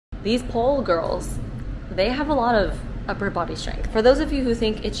These pole girls, they have a lot of upper body strength. For those of you who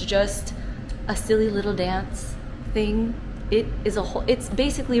think it's just a silly little dance thing, it's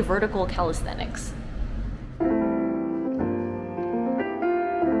basically vertical calisthenics.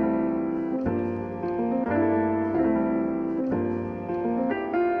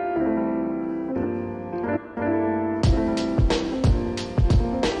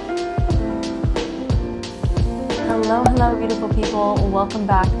 Hello beautiful people, welcome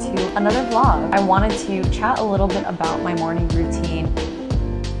back to another vlog. I wanted to chat a little bit about my morning routine.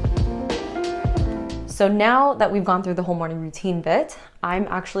 So now that we've gone through the whole morning routine bit, I'm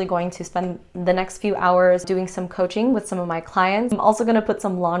actually going to spend the next few hours doing some coaching with some of my clients. I'm also going to put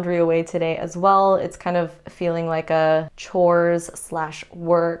some laundry away today as well. It's kind of feeling like a chores slash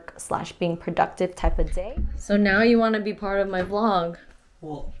work slash being productive type of day. So now you want to be part of my vlog.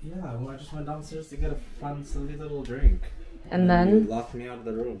 Well, yeah, I just went downstairs to get a fun, silly little drink. And then you locked me out of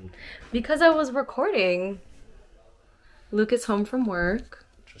the room. Because I was recording. Luke is home from work.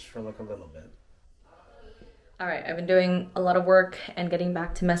 Just for like a little bit. Alright, I've been doing a lot of work and getting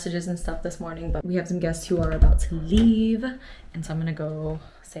back to messages and stuff this morning, but we have some guests who are about to leave, and so I'm gonna go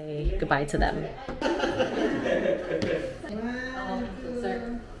say goodbye to them.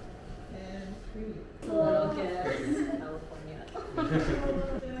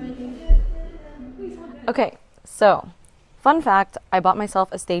 Okay, so fun fact, I bought myself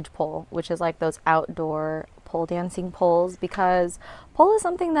a stage pole, which is like those outdoor pole dancing poles, because pole is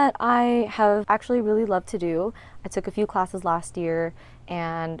something that I have actually really loved to do. I took a few classes last year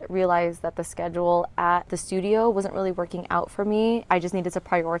and realized that the schedule at the studio wasn't really working out for me. I just needed to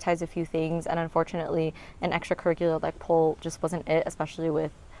prioritize a few things, and unfortunately an extracurricular like pole just wasn't it, especially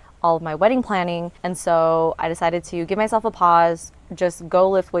with all of my wedding planning. And so I decided to give myself a pause, just go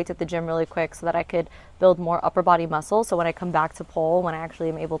lift weights at the gym really quick so that I could build more upper body muscle. So when I come back to pole, when I actually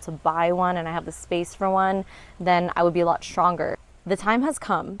am able to buy one and I have the space for one, then I would be a lot stronger. The time has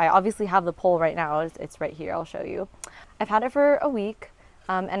come. I obviously have the pole right now. It's right here. I'll show you. I've had it for a week.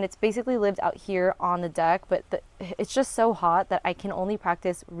 And it's basically lived out here on the deck, but it's just so hot that I can only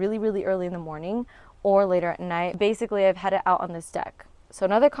practice really, really early in the morning or later at night. Basically, I've had it out on this deck. So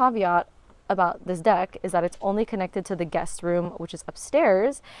another caveat about this deck is that it's only connected to the guest room, which is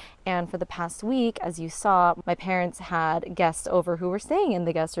upstairs. And for the past week, as you saw, my parents had guests over who were staying in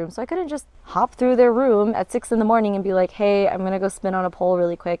the guest room. So I couldn't just hop through their room at 6 in the morning and be like, hey, I'm gonna go spin on a pole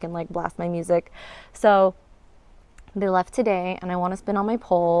really quick and like blast my music. So they left today and I want to spin on my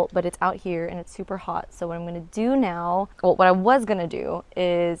pole, but it's out here and it's super hot. So what I'm going to do now, well, what I was going to do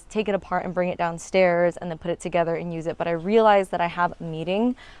is take it apart and bring it downstairs and then put it together and use it. But I realized that I have a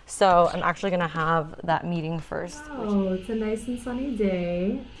meeting, so I'm actually going to have that meeting first. Oh, it's a nice and sunny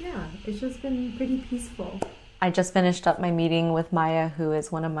day. Yeah, it's just been pretty peaceful. I just finished up my meeting with Maya, who is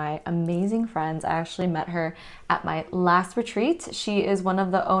one of my amazing friends. I actually met her at my last retreat. She is one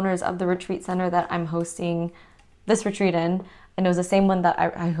of the owners of the retreat center that I'm hosting this retreat in, and it was the same one that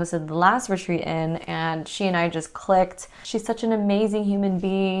I hosted the last retreat in, and she and I just clicked. She's such an amazing human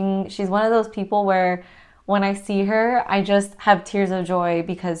being. She's one of those people where when I see her, I just have tears of joy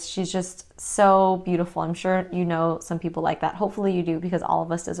because she's just so beautiful. I'm sure you know some people like that. Hopefully you do, because all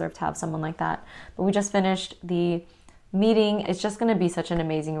of us deserve to have someone like that. But we just finished the meeting. It's just going to be such an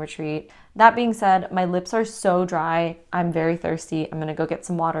amazing retreat. That being said, my lips are so dry. I'm very thirsty. I'm going to go get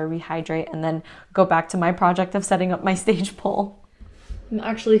some water, rehydrate, and then go back to my project of setting up my stage pole. I'm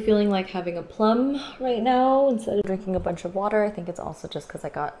actually feeling like having a plum right now instead of drinking a bunch of water. I think it's also just because I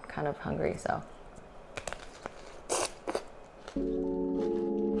got kind of hungry, so.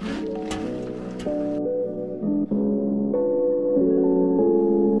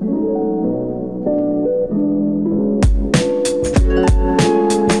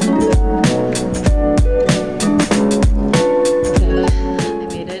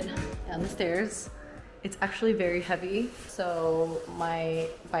 It's actually very heavy, so my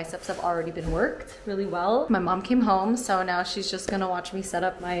biceps have already been worked really well. My mom came home, so now she's just gonna watch me set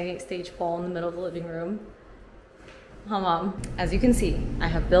up my stage pole in the middle of the living room. Hi, Mom. As you can see, I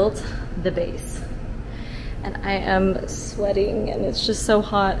have built the base, and I am sweating, and it's just so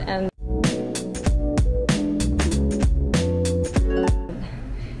hot. And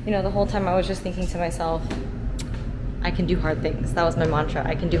you know, the whole time I was just thinking to myself, I can do hard things. That was my mantra.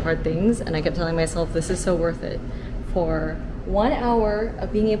 I can do hard things. And I kept telling myself, this is so worth it. For 1 hour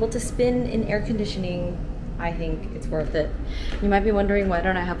of being able to spin in air conditioning, I think it's worth it. You might be wondering, why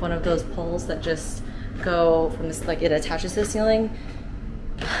don't I have one of those poles that just go from this, like it attaches to the ceiling?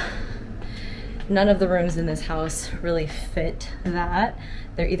 None of the rooms in this house really fit that.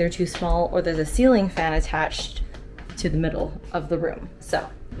 They're either too small or there's a ceiling fan attached to the middle of the room. So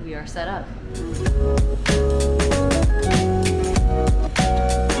We are set up.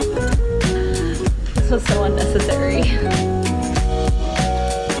 This was so unnecessary.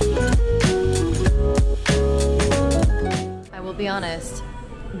 I will be honest,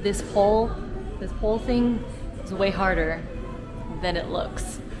 this pole thing is way harder than it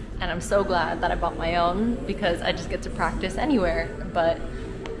looks. And I'm so glad that I bought my own because I just get to practice anywhere. But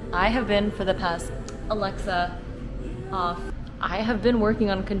I have been, for the past, Alexa off, I have been working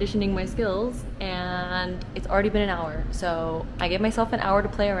on conditioning my skills and it's already been an hour. So I gave myself an hour to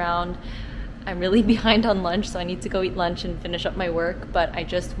play around. I'm really behind on lunch, so I need to go eat lunch and finish up my work. But I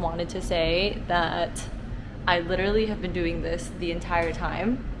just wanted to say that I literally have been doing this the entire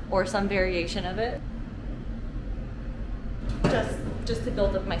time, or some variation of it. Just to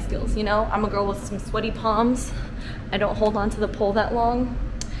build up my skills, you know? I'm a girl with some sweaty palms. I don't hold on to the pole that long.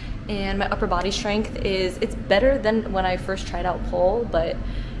 And my upper body strength it's better than when I first tried out pole, but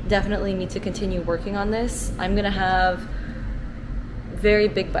definitely need to continue working on this. I'm gonna have very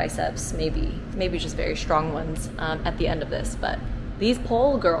big biceps, maybe just very strong ones at the end of this. But these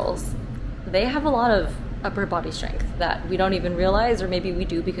pole girls, they have a lot of upper body strength that we don't even realize, or maybe we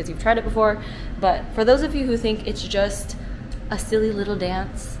do because you've tried it before. But for those of you who think it's just a silly little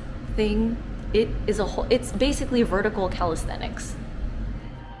dance thing, it's basically vertical calisthenics.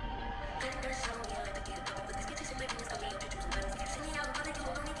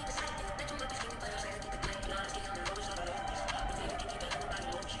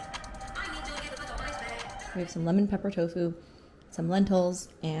 We have some lemon pepper tofu, some lentils,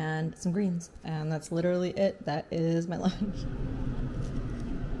 and some greens. And that's literally it. That is my lunch.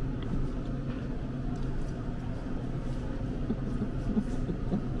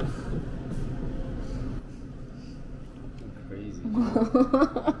 Crazy.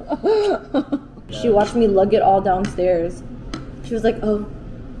 She watched me lug it all downstairs. She was like, oh.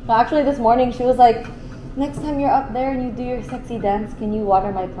 Well, actually this morning she was like, next time you're up there and you do your sexy dance, can you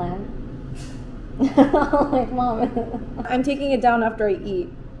water my plant? I'm like, Mom, I'm taking it down after I eat.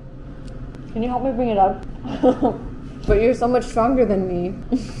 Can you help me bring it up? But you're so much stronger than me.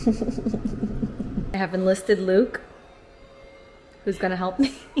 I have enlisted Luke, who's gonna help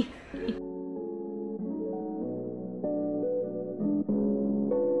me.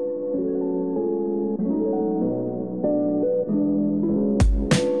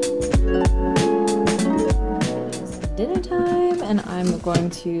 Dinner time, and I'm going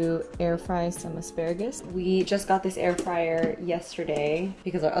to air fry some asparagus. We just got this air fryer yesterday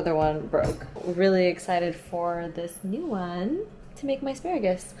because our other one broke. We're really excited for this new one to make my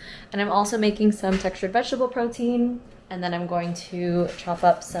asparagus. And I'm also making some textured vegetable protein, and then I'm going to chop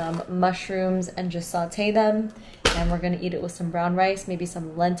up some mushrooms and just saute them. And we're gonna eat it with some brown rice, maybe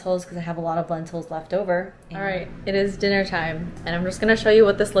some lentils, because I have a lot of lentils left over. All right, it is dinner time, and I'm just gonna show you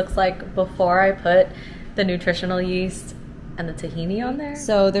what this looks like before I put the nutritional yeast and the tahini on there.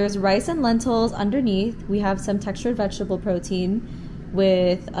 So there's rice and lentils underneath. We have some textured vegetable protein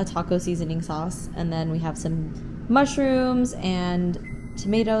with a taco seasoning sauce, and then we have some mushrooms and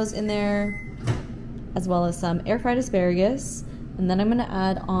tomatoes in there, as well as some air fried asparagus. And then I'm gonna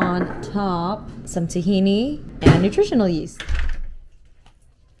add on top some tahini and nutritional yeast.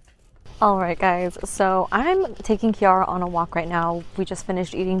 All right, guys, so I'm taking Kiara on a walk right now. We just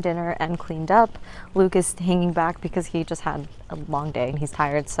finished eating dinner and cleaned up. Luke is hanging back because he just had a long day and he's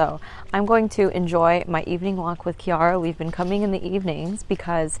tired. So I'm going to enjoy my evening walk with Kiara. We've been coming in the evenings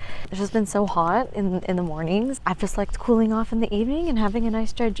because it's just been so hot in the mornings. I've just liked cooling off in the evening and having a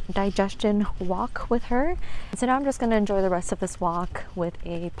nice digestion walk with her. So now I'm just gonna enjoy the rest of this walk with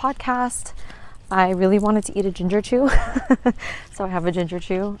a podcast. I really wanted to eat a ginger chew, so I have a ginger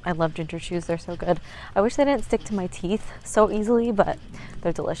chew. I love ginger chews, they're so good. I wish they didn't stick to my teeth so easily, but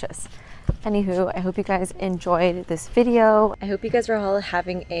they're delicious. Anywho, I hope you guys enjoyed this video. I hope you guys are all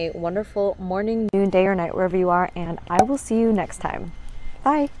having a wonderful morning, noon, day, or night, wherever you are, and I will see you next time.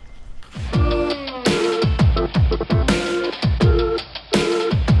 Bye.